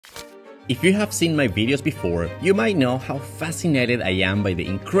If you have seen my videos before, you might know how fascinated I am by the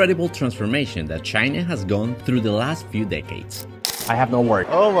incredible transformation that China has gone through the last few decades. I have no words.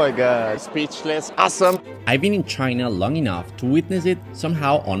 Oh my god, speechless, awesome! I've been in China long enough to witness it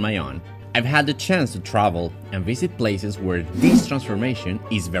somehow on my own. I've had the chance to travel and visit places where this transformation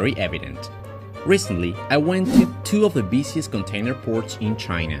is very evident. Recently, I went to two of the busiest container ports in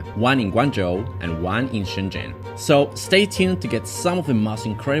China, one in Guangzhou and one in Shenzhen. So stay tuned to get some of the most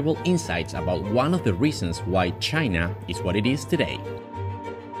incredible insights about one of the reasons why China is what it is today.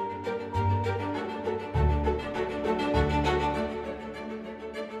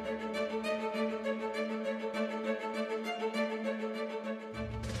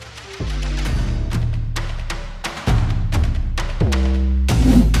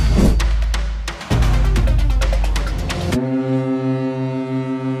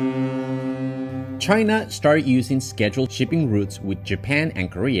 China started using scheduled shipping routes with Japan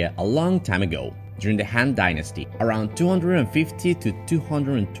and Korea a long time ago, during the Han Dynasty, around 250 to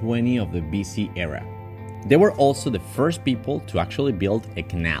 220 of the BC era. They were also the first people to actually build a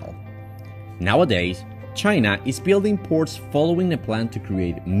canal. Nowadays, China is building ports following a plan to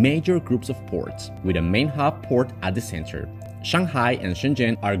create major groups of ports, with a main hub port at the center. Shanghai and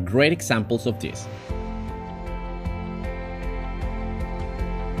Shenzhen are great examples of this.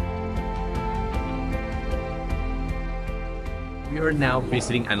 We are now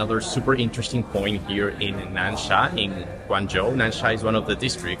visiting another super interesting point here in Nansha, in Guangzhou. Nansha is one of the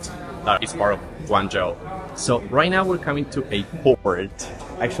districts that is part of Guangzhou. So right now we're coming to a port.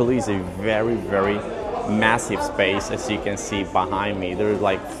 Actually, it's a very massive space, as you can see behind me. There's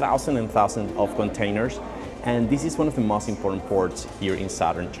like thousands and thousands of containers, and this is one of the most important ports here in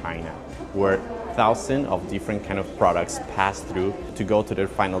southern China, where thousands of different kind of products pass through to go to their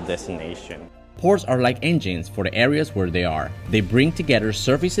final destination. Ports are like engines for the areas where they are. They bring together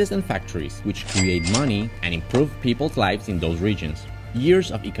services and factories, which create money and improve people's lives in those regions.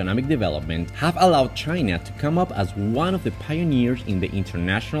 Years of economic development have allowed China to come up as one of the pioneers in the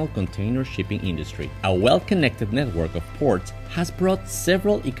international container shipping industry. A well-connected network of ports has brought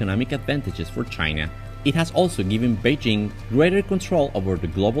several economic advantages for China. It has also given Beijing greater control over the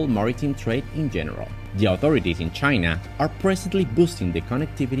global maritime trade in general. The authorities in China are presently boosting the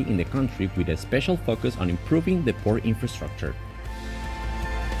connectivity in the country with a special focus on improving the port infrastructure.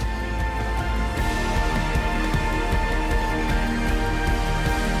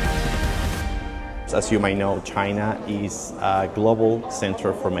 As you might know, China is a global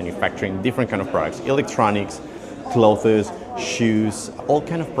center for manufacturing different kind of products, electronics, clothes, shoes, all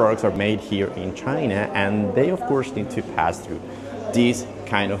kind of products are made here in China, and they of course need to pass through these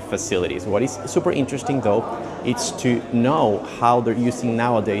kind of facilities. What is super interesting though, it's to know how they're using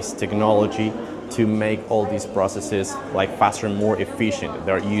nowadays technology to make all these processes like faster and more efficient.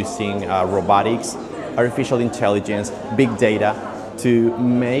 They're using robotics, artificial intelligence, big data to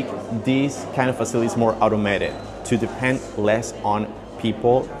make these kind of facilities more automated, to depend less on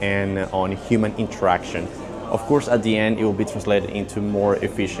people and on human interaction. Of course, at the end, it will be translated into more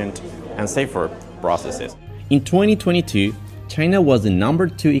efficient and safer processes. In 2022, China was the number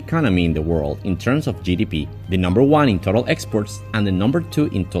 2 economy in the world in terms of GDP, the number 1 in total exports, and the number 2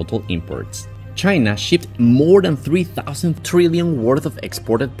 in total imports. China shipped more than 3,000 trillion worth of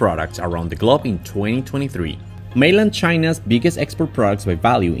exported products around the globe in 2023. Mainland China's biggest export products by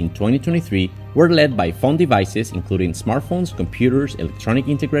value in 2023 were led by phone devices, including smartphones, computers, electronic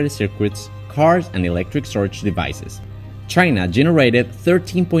integrated circuits, cars, and electric storage devices. China generated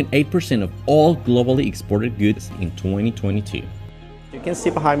 13.8% of all globally exported goods in 2022. You can see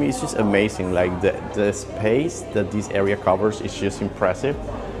behind me, it's just amazing, like the space that this area covers is just impressive.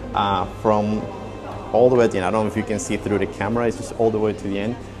 From all the way at the end, I don't know if you can see through the camera, it's just all the way to the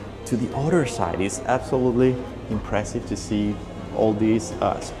end. To the other side, it's absolutely impressive to see all this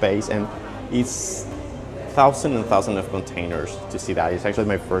space, and it's thousands and thousands of containers to see that. It's actually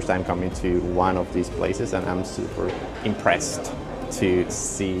my first time coming to one of these places, and I'm super impressed to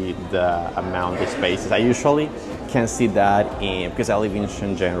see the amount of spaces. I usually can see that because I live in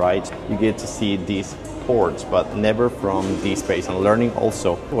Shenzhen, right? You get to see these ports, but never from this space, and learning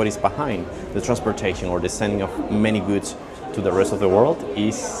also what is behind the transportation or the sending of many goods to the rest of the world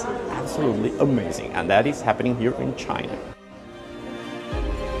is absolutely amazing, and that is happening here in China.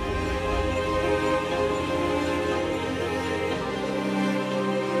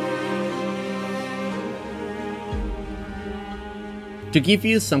 To give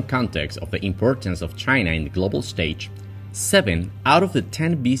you some context of the importance of China in the global stage, 7 out of the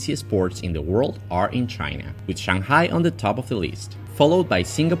 10 busiest ports in the world are in China, with Shanghai on the top of the list, followed by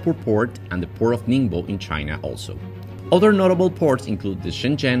Singapore Port and the Port of Ningbo in China also. Other notable ports include the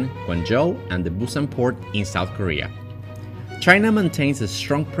Shenzhen, Guangzhou, and the Busan port in South Korea. China maintains a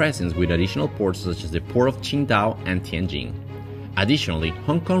strong presence with additional ports such as the port of Qingdao and Tianjin. Additionally,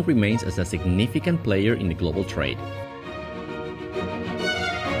 Hong Kong remains as a significant player in the global trade.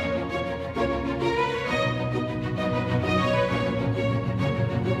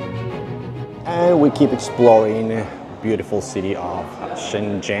 And we keep exploring the beautiful city of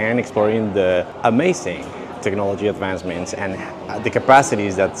Shenzhen, exploring the amazing technology advancements and the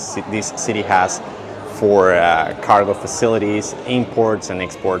capacities that this city has for cargo facilities, imports and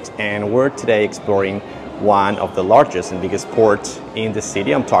exports. And we're today exploring one of the largest and biggest ports in the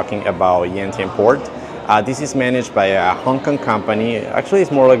city. I'm talking about Yantian Port. This is managed by a Hong Kong company. Actually,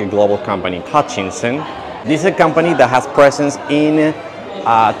 it's more like a global company, Hutchinson. This is a company that has presence in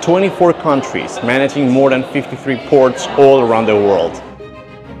 24 countries, managing more than 53 ports all around the world.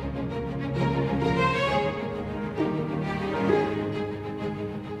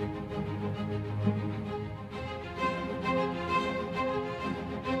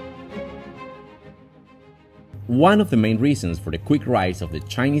 One of the main reasons for the quick rise of the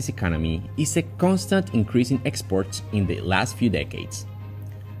Chinese economy is a constant increase in exports in the last few decades.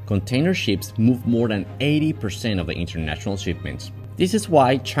 Container ships move more than 80% of the international shipments. This is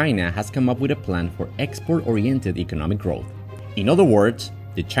why China has come up with a plan for export-oriented economic growth. In other words,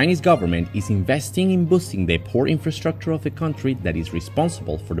 the Chinese government is investing in boosting the port infrastructure of the country that is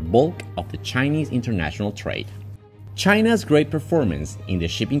responsible for the bulk of the Chinese international trade. China's great performance in the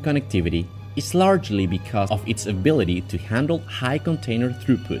shipping connectivity is largely because of its ability to handle high container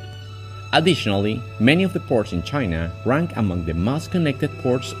throughput. Additionally, many of the ports in China rank among the most connected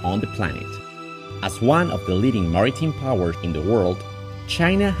ports on the planet. As one of the leading maritime powers in the world,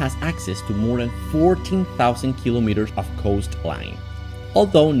 China has access to more than 14,000 kilometers of coastline.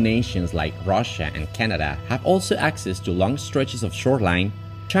 Although nations like Russia and Canada have also access to long stretches of shoreline,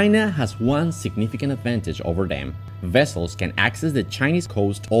 China has one significant advantage over them. Vessels can access the Chinese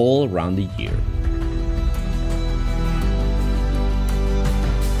coast all around the year.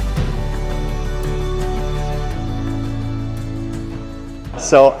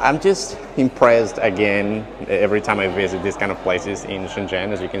 So I'm just impressed again every time I visit these kind of places in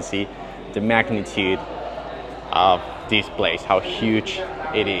Shenzhen. As you can see, the magnitude of this place, how huge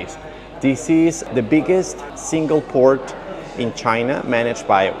it is. This is the biggest single port in China managed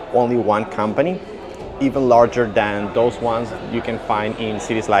by only one company, even larger than those ones you can find in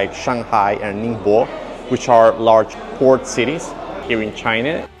cities like Shanghai and Ningbo, which are large port cities here in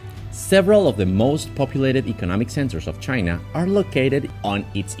China. Several of the most populated economic centers of China are located on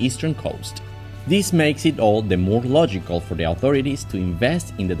its eastern coast. This makes it all the more logical for the authorities to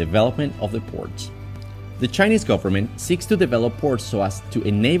invest in the development of the ports. The Chinese government seeks to develop ports so as to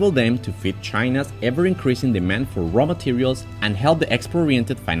enable them to fit China's ever-increasing demand for raw materials and help the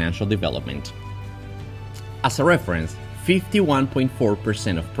export-oriented financial development. As a reference,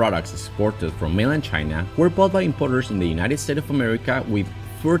 51.4% of products exported from mainland China were bought by importers in the United States of America, with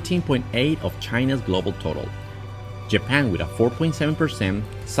 13.8% of China's global total. Japan with a 4.7%,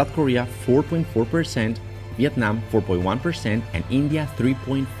 South Korea 4.4%, Vietnam 4.1%, and India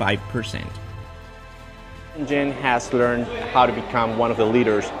 3.5%. Shenzhen has learned how to become one of the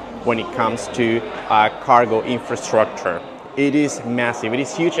leaders when it comes to cargo infrastructure. It is massive, it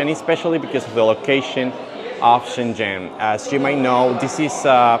is huge, and especially because of the location of Shenzhen. As you might know, this is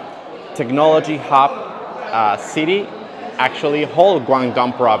a technology hub city. Actually, whole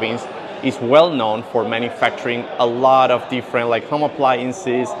Guangdong province is well known for manufacturing a lot of different like home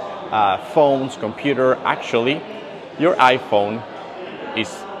appliances, phones, computer. Actually, your iPhone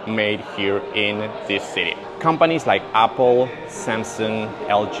is made here in this city. Companies like Apple, Samsung,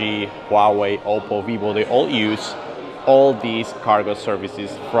 LG, Huawei, Oppo, Vivo, they all use all these cargo services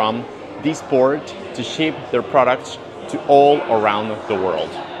from this port to ship their products to all around the world.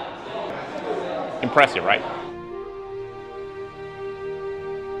 Impressive, right?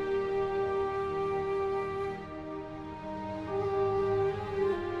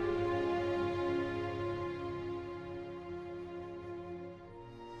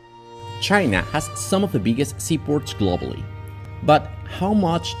 China has some of the biggest seaports globally. But how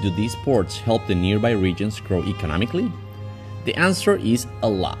much do these ports help the nearby regions grow economically? The answer is a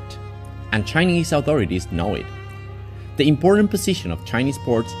lot, and Chinese authorities know it. The important position of Chinese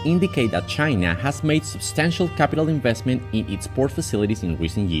ports indicate that China has made substantial capital investment in its port facilities in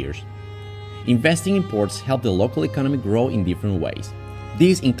recent years. Investing in ports help the local economy grow in different ways.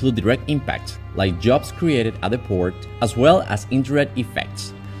 These include direct impacts, like jobs created at the port, as well as indirect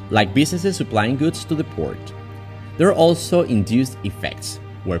effects, like businesses supplying goods to the port. There are also induced effects,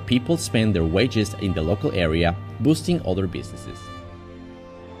 where people spend their wages in the local area, boosting other businesses.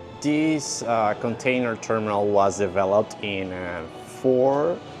 This container terminal was developed in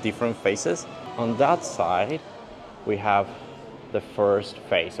 4 different phases. On that side, we have the first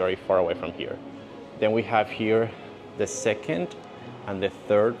phase, very far away from here. Then we have here the second and the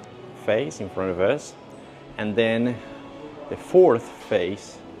third phase in front of us. And then the 4th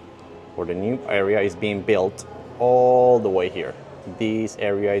phase, or the new area, is being built all the way here. This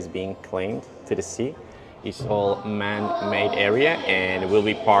area is being claimed to the sea. It's all man-made area and will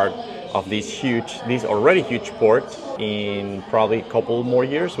be part of this already huge port. In probably a couple more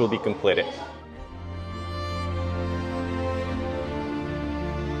years will be completed.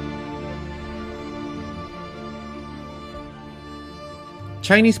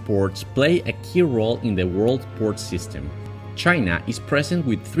 Chinese ports play a key role in the world port system. China is present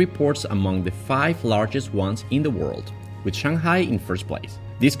with 3 ports among the 5 largest ones in the world, with Shanghai in first place.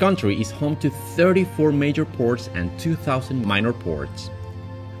 This country is home to 34 major ports and 2,000 minor ports.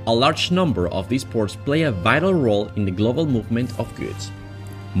 A large number of these ports play a vital role in the global movement of goods.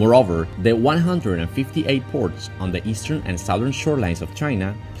 Moreover, the 158 ports on the eastern and southern shorelines of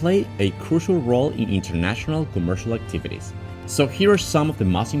China play a crucial role in international commercial activities. So here are some of the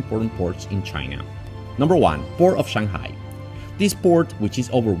most important ports in China. Number 1, Port of Shanghai. This port, which is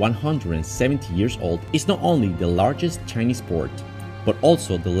over 170 years old, is not only the largest Chinese port, but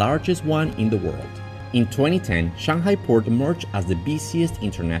also the largest one in the world. In 2010, Shanghai Port emerged as the busiest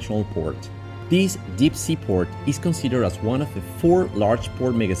international port. This deep-sea port is considered as one of the 4 large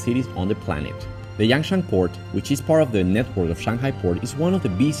port megacities on the planet. The Yangshan Port, which is part of the network of Shanghai Port, is one of the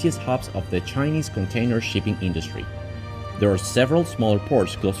busiest hubs of the Chinese container shipping industry. There are several smaller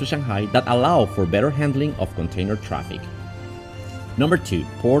ports close to Shanghai that allow for better handling of container traffic. Number 2,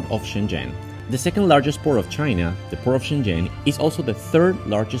 Port of Shenzhen. The second largest port of China, the Port of Shenzhen, is also the 3rd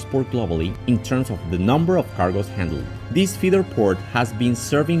largest port globally in terms of the number of cargoes handled. This feeder port has been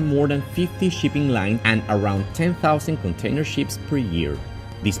serving more than 50 shipping lines and around 10,000 container ships per year.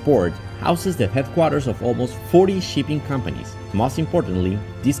 This port houses the headquarters of almost 40 shipping companies. Most importantly,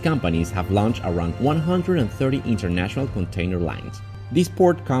 these companies have launched around 130 international container lines. This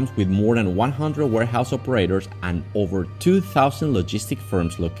port comes with more than 100 warehouse operators and over 2,000 logistic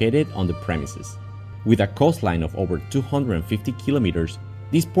firms located on the premises. With a coastline of over 250 kilometers,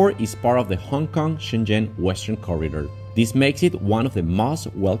 this port is part of the Hong Kong-Shenzhen Western Corridor. This makes it one of the most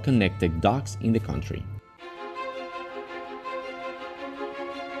well-connected docks in the country.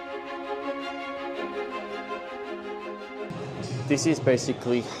 This is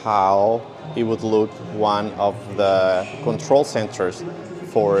basically how it would look, one of the control centers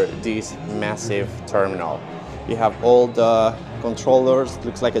for this massive terminal. You have all the controllers,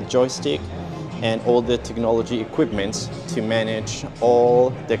 looks like a joystick, and all the technology equipments to manage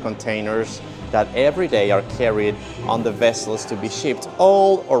all the containers that every day are carried on the vessels to be shipped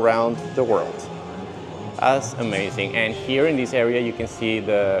all around the world. That's amazing. And here in this area you can see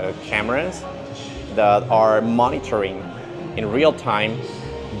the cameras that are monitoring in real time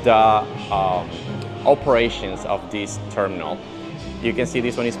the operations of this terminal. You can see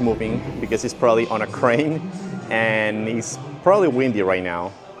this one is moving because it's probably on a crane and it's probably windy right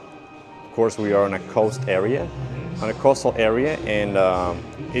now. Of course, we are on a coastal area, and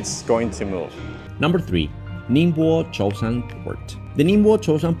it's going to move. Number 3, Ningbo Zhoushan Port. The Ningbo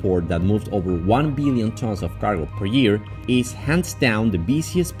Zhoushan Port, that moves over 1 billion tons of cargo per year, is hands down the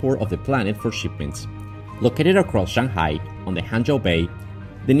busiest port of the planet for shipments. Located across Shanghai on the Hangzhou Bay,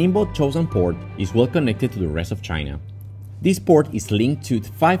 the Ningbo Zhoushan Port is well connected to the rest of China. This port is linked to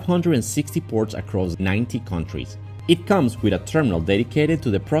 560 ports across 90 countries. It comes with a terminal dedicated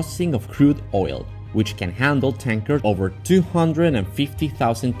to the processing of crude oil, which can handle tankers over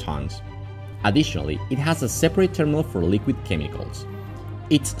 250,000 tons. Additionally, it has a separate terminal for liquid chemicals.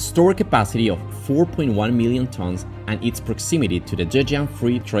 Its storage capacity of 4.1 million tons and its proximity to the Zhejiang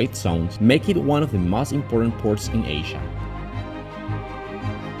Free Trade Zones make it one of the most important ports in Asia.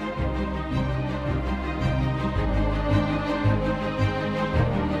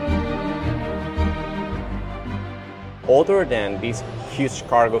 Other than these huge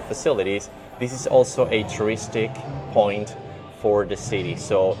cargo facilities, this is also a touristic point for the city.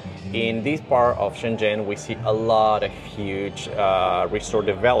 So in this part of Shenzhen, we see a lot of huge resort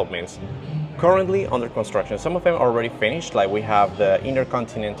developments currently under construction. Some of them are already finished, like we have the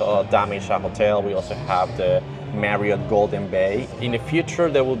Intercontinental Damisha Hotel, we also have the Marriott Golden Bay. In the future,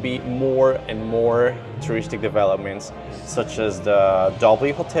 there will be more and more touristic developments, such as the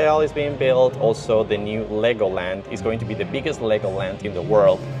W Hotel is being built. Also, the new Legoland is going to be the biggest Legoland in the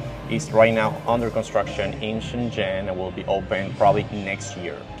world. It's right now under construction in Shenzhen and will be open probably next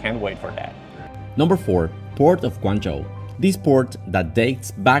year. Can't wait for that. Number 4. Port of Guangzhou. This port, that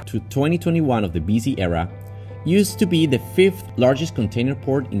dates back to 2021 of the BC era, used to be the 5th largest container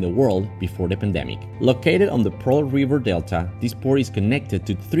port in the world before the pandemic. Located on the Pearl River Delta, this port is connected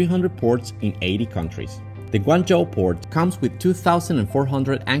to 300 ports in 80 countries. The Guangzhou port comes with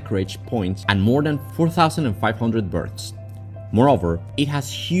 2,400 anchorage points and more than 4,500 berths. Moreover, it has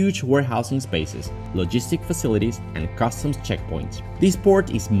huge warehousing spaces, logistic facilities, and customs checkpoints. This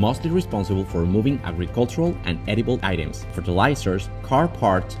port is mostly responsible for moving agricultural and edible items, fertilizers, car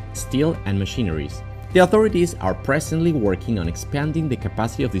parts, steel, and machineries. The authorities are presently working on expanding the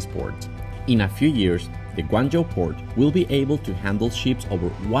capacity of this port. In a few years, the Guangzhou port will be able to handle ships over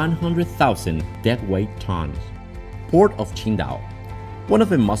 100,000 deadweight tons. Port of Qingdao. One of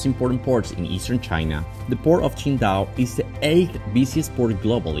the most important ports in eastern China, the port of Qingdao is the 8th busiest port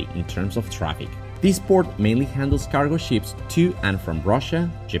globally in terms of traffic. This port mainly handles cargo ships to and from Russia,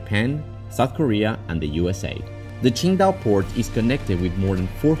 Japan, South Korea, and the USA. The Qingdao port is connected with more than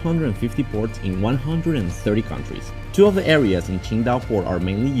 450 ports in 130 countries. 2 of the areas in Qingdao port are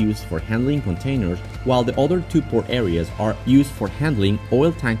mainly used for handling containers, while the other 2 port areas are used for handling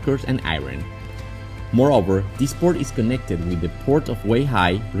oil tankers and iron. Moreover, this port is connected with the port of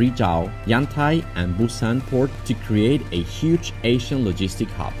Weihai, Rizhao, Yantai, and Busan port to create a huge Asian logistic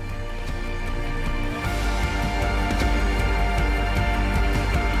hub.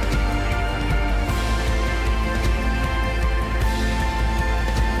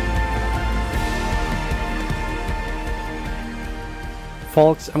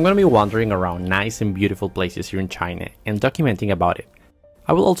 Folks, I'm gonna be wandering around nice and beautiful places here in China and documenting about it.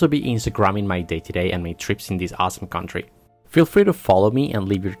 I will also be Instagramming my day-to-day and my trips in this awesome country. Feel free to follow me and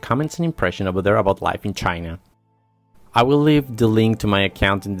leave your comments and impression over there about life in China. I will leave the link to my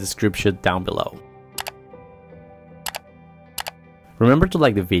account in the description down below. Remember to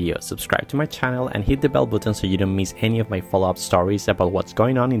like the video, subscribe to my channel, and hit the bell button so you don't miss any of my follow-up stories about what's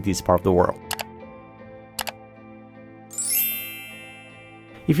going on in this part of the world.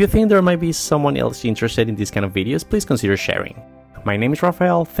 If you think there might be someone else interested in these kind of videos, please consider sharing. My name is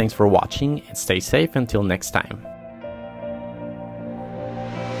Rafael, thanks for watching, and stay safe until next time.